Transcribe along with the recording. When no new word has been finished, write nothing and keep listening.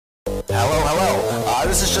Hello.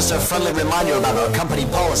 This is just a friendly reminder about our company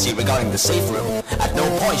policy regarding the safe room. At no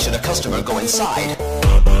point should a customer go inside.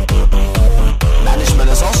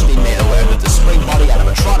 Management has also been made aware that the spring body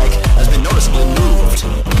animatronic has been noticeably moved.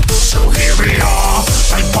 So here we are,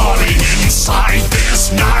 my body inside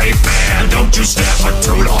this nightmare. Don't you stare for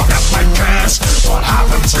too long at my past. What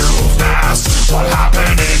happened too fast? What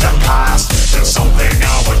happened in the past? There's something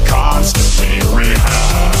now but constantly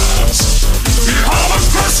rehearsed. I'm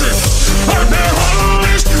aggressive, I'm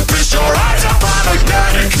unleashed. Feast your eyes up on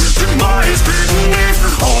magnetic. Demise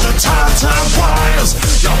beneath all the time wires.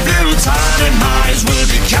 Your futile demise will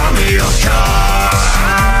become your cause.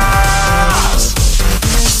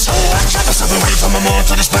 So I try to step away from a more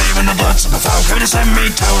to display when the birds of the falcon is send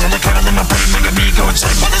me down on the cannon in my brain, making me go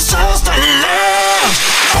insane. But the soul's still lives.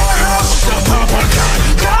 Fire up the purple guy.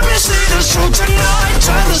 Got me see the show tonight.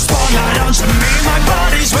 Turn the spotlight onto me. My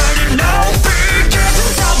body's ready now. Begin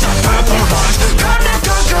from the purple light. Gonna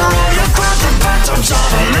conquer all your crimes and phantoms. All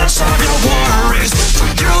the less of your worries. So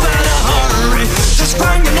you better hurry. Just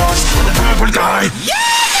bang the noise for the purple guy. Yeah!